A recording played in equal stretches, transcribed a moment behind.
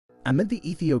Amid the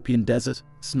Ethiopian desert,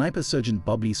 Sniper Sergeant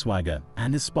Bob Lee Swagger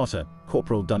and his spotter,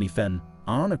 Corporal Donny Fenn,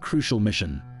 are on a crucial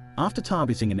mission. After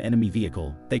targeting an enemy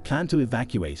vehicle, they plan to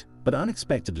evacuate, but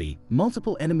unexpectedly,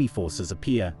 multiple enemy forces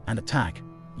appear and attack.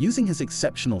 Using his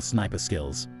exceptional sniper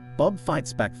skills, Bob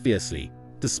fights back fiercely.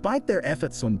 Despite their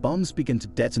efforts, when bombs begin to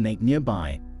detonate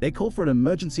nearby, they call for an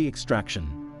emergency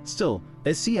extraction. Still,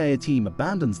 their CIA team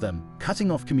abandons them,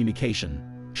 cutting off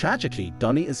communication. Tragically,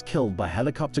 Donny is killed by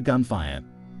helicopter gunfire.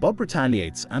 Bob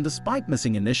retaliates, and despite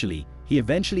missing initially, he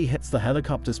eventually hits the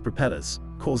helicopter's propellers,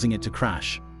 causing it to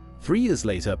crash. 3 years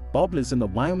later, Bob lives in the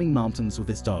Wyoming mountains with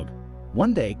his dog.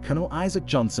 One day, Colonel Isaac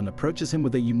Johnson approaches him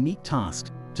with a unique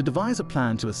task: to devise a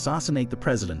plan to assassinate the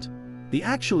president. The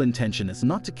actual intention is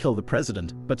not to kill the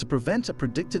president, but to prevent a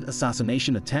predicted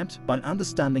assassination attempt by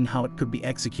understanding how it could be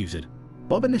executed.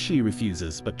 Bob initially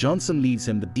refuses, but Johnson leaves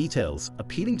him the details,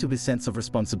 appealing to his sense of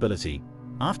responsibility.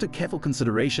 After careful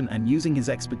consideration and using his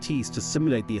expertise to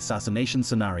simulate the assassination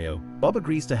scenario, Bob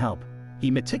agrees to help.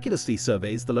 He meticulously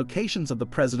surveys the locations of the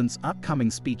president's upcoming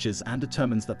speeches and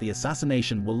determines that the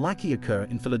assassination will likely occur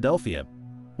in Philadelphia.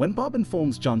 When Bob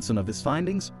informs Johnson of his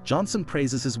findings, Johnson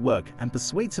praises his work and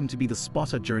persuades him to be the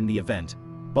spotter during the event.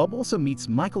 Bob also meets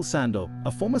Michael Sando,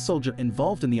 a former soldier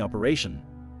involved in the operation.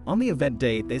 On the event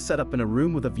day, they set up in a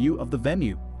room with a view of the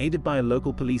venue, aided by a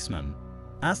local policeman.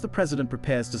 As the president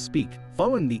prepares to speak,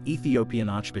 following the Ethiopian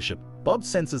archbishop, Bob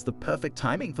senses the perfect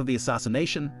timing for the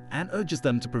assassination and urges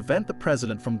them to prevent the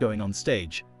president from going on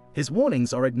stage. His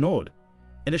warnings are ignored.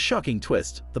 In a shocking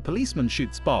twist, the policeman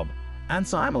shoots Bob, and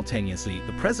simultaneously,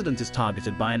 the president is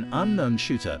targeted by an unknown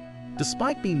shooter.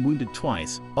 Despite being wounded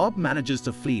twice, Bob manages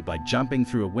to flee by jumping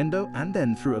through a window and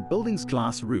then through a building's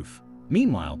glass roof.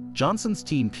 Meanwhile, Johnson's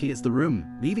team clears the room,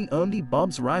 leaving only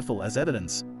Bob's rifle as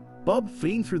evidence. Bob,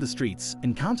 fleeing through the streets,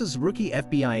 encounters rookie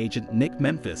FBI agent Nick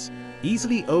Memphis.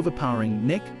 Easily overpowering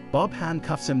Nick, Bob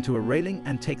handcuffs him to a railing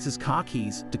and takes his car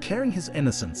keys, declaring his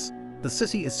innocence. The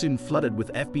city is soon flooded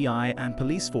with FBI and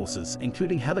police forces,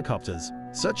 including helicopters,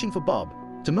 searching for Bob.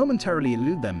 To momentarily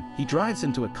elude them, he drives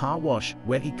into a car wash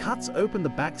where he cuts open the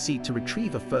back seat to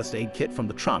retrieve a first aid kit from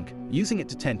the trunk, using it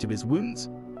to tend to his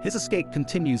wounds. His escape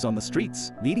continues on the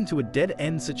streets, leading to a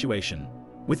dead-end situation.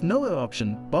 With no other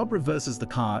option, Bob reverses the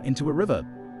car into a river.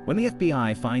 When the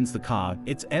FBI finds the car,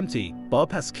 it's empty.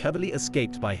 Bob has cleverly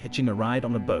escaped by hitching a ride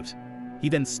on a boat. He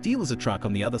then steals a truck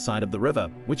on the other side of the river,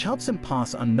 which helps him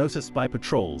pass unnoticed by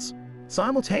patrols.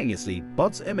 Simultaneously,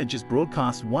 Bob's image is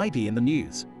broadcast widely in the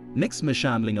news. Nick's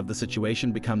mishandling of the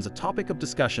situation becomes a topic of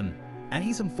discussion, and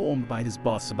he's informed by his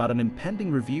boss about an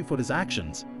impending review for his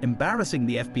actions, embarrassing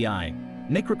the FBI.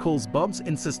 Nick recalls Bob's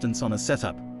insistence on a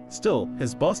setup. Still,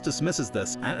 his boss dismisses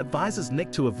this and advises Nick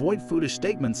to avoid foolish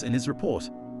statements in his report.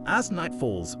 As night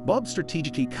falls, Bob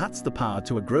strategically cuts the power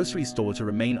to a grocery store to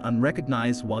remain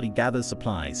unrecognized while he gathers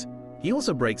supplies. He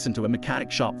also breaks into a mechanic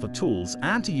shop for tools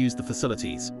and to use the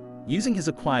facilities. Using his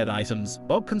acquired items,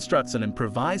 Bob constructs an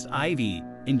improvised IV,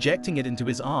 injecting it into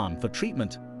his arm for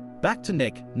treatment. Back to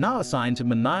Nick, now assigned to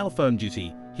menial phone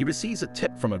duty. He receives a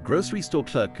tip from a grocery store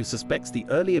clerk who suspects the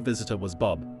earlier visitor was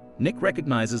Bob. Nick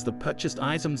recognizes the purchased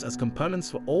items as components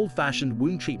for old-fashioned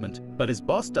wound treatment, but his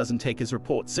boss doesn't take his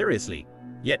report seriously.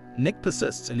 Yet, Nick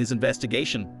persists in his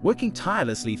investigation, working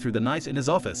tirelessly through the night in his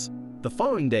office. The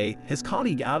following day, his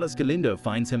colleague Alice Galindo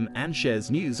finds him and shares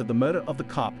news of the murder of the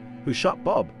cop who shot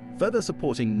Bob, further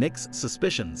supporting Nick's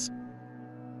suspicions.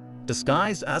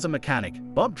 Disguised as a mechanic,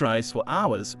 Bob drives for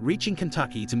hours, reaching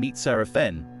Kentucky to meet Sarah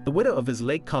Fenn, the widow of his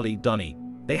late colleague Donny.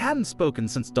 They hadn't spoken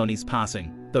since Donny's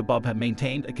passing, though Bob had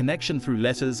maintained a connection through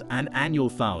letters and annual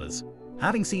flowers.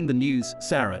 Having seen the news,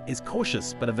 Sarah is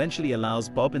cautious but eventually allows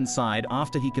Bob inside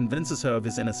after he convinces her of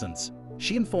his innocence.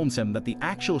 She informs him that the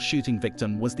actual shooting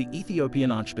victim was the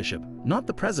Ethiopian archbishop, not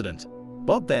the president.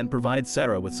 Bob then provides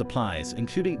Sarah with supplies,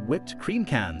 including whipped cream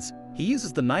cans. He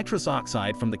uses the nitrous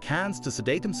oxide from the cans to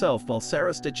sedate himself while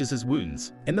Sarah stitches his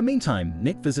wounds. In the meantime,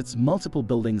 Nick visits multiple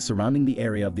buildings surrounding the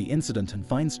area of the incident and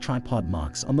finds tripod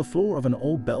marks on the floor of an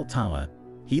old bell tower.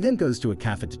 He then goes to a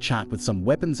cafe to chat with some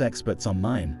weapons experts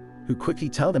online, who quickly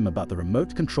tell them about the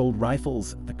remote-controlled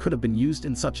rifles that could have been used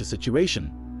in such a situation.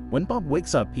 When Bob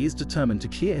wakes up, he is determined to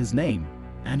clear his name,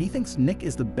 and he thinks Nick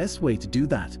is the best way to do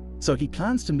that, so he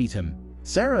plans to meet him.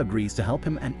 Sarah agrees to help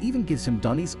him and even gives him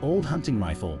Donny's old hunting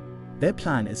rifle. Their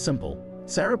plan is simple.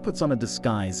 Sarah puts on a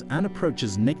disguise and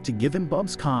approaches Nick to give him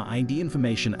Bob's car ID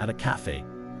information at a cafe.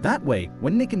 That way,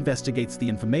 when Nick investigates the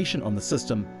information on the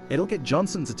system, it'll get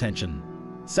Johnson's attention.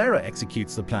 Sarah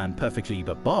executes the plan perfectly,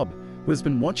 but Bob, who has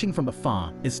been watching from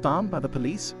afar, is found by the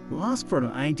police, who ask for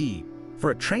an ID.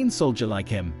 For a trained soldier like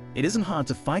him, It isn't hard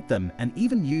to fight them and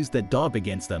even use their dog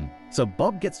against them, so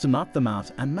Bob gets to knock them out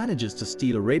and manages to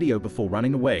steal a radio before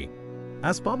running away.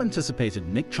 As Bob anticipated,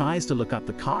 Nick tries to look up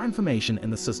the car information in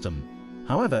the system.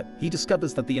 However, he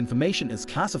discovers that the information is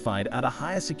classified at a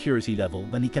higher security level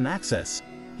than he can access.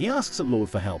 He asks Allure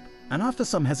for help, and after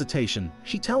some hesitation,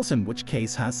 she tells him which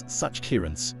case has such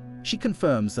clearance. She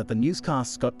confirms that the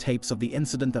newscasts got tapes of the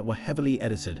incident that were heavily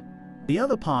edited. The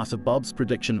other part of Bob's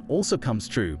prediction also comes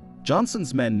true.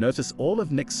 Johnson's men notice all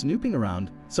of Nick snooping around,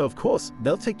 so of course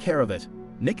they'll take care of it.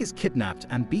 Nick is kidnapped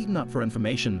and beaten up for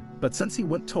information, but since he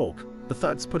won't talk, the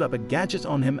thugs put up a gadget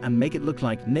on him and make it look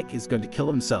like Nick is going to kill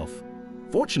himself.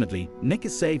 Fortunately, Nick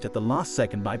is saved at the last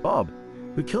second by Bob,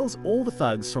 who kills all the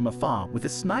thugs from afar with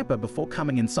his sniper before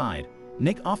coming inside.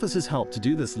 Nick offers his help to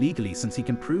do this legally since he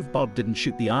can prove Bob didn't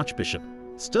shoot the Archbishop.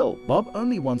 Still, Bob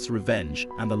only wants revenge,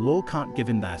 and the law can't give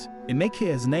him that. It may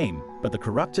clear his name, but the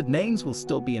corrupted names will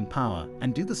still be in power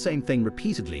and do the same thing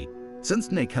repeatedly.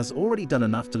 Since Nick has already done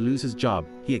enough to lose his job,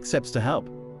 he accepts to help.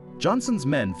 Johnson's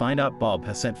men find out Bob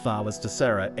has sent flowers to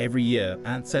Sarah every year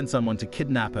and sent someone to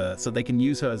kidnap her so they can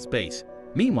use her as bait.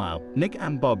 Meanwhile, Nick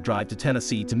and Bob drive to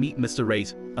Tennessee to meet Mr.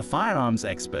 Raitt, a firearms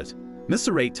expert.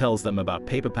 Mr. Raitt tells them about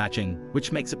paper patching,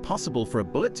 which makes it possible for a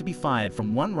bullet to be fired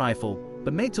from one rifle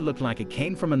but made to look like it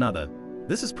came from another.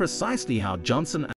 This is precisely how Johnson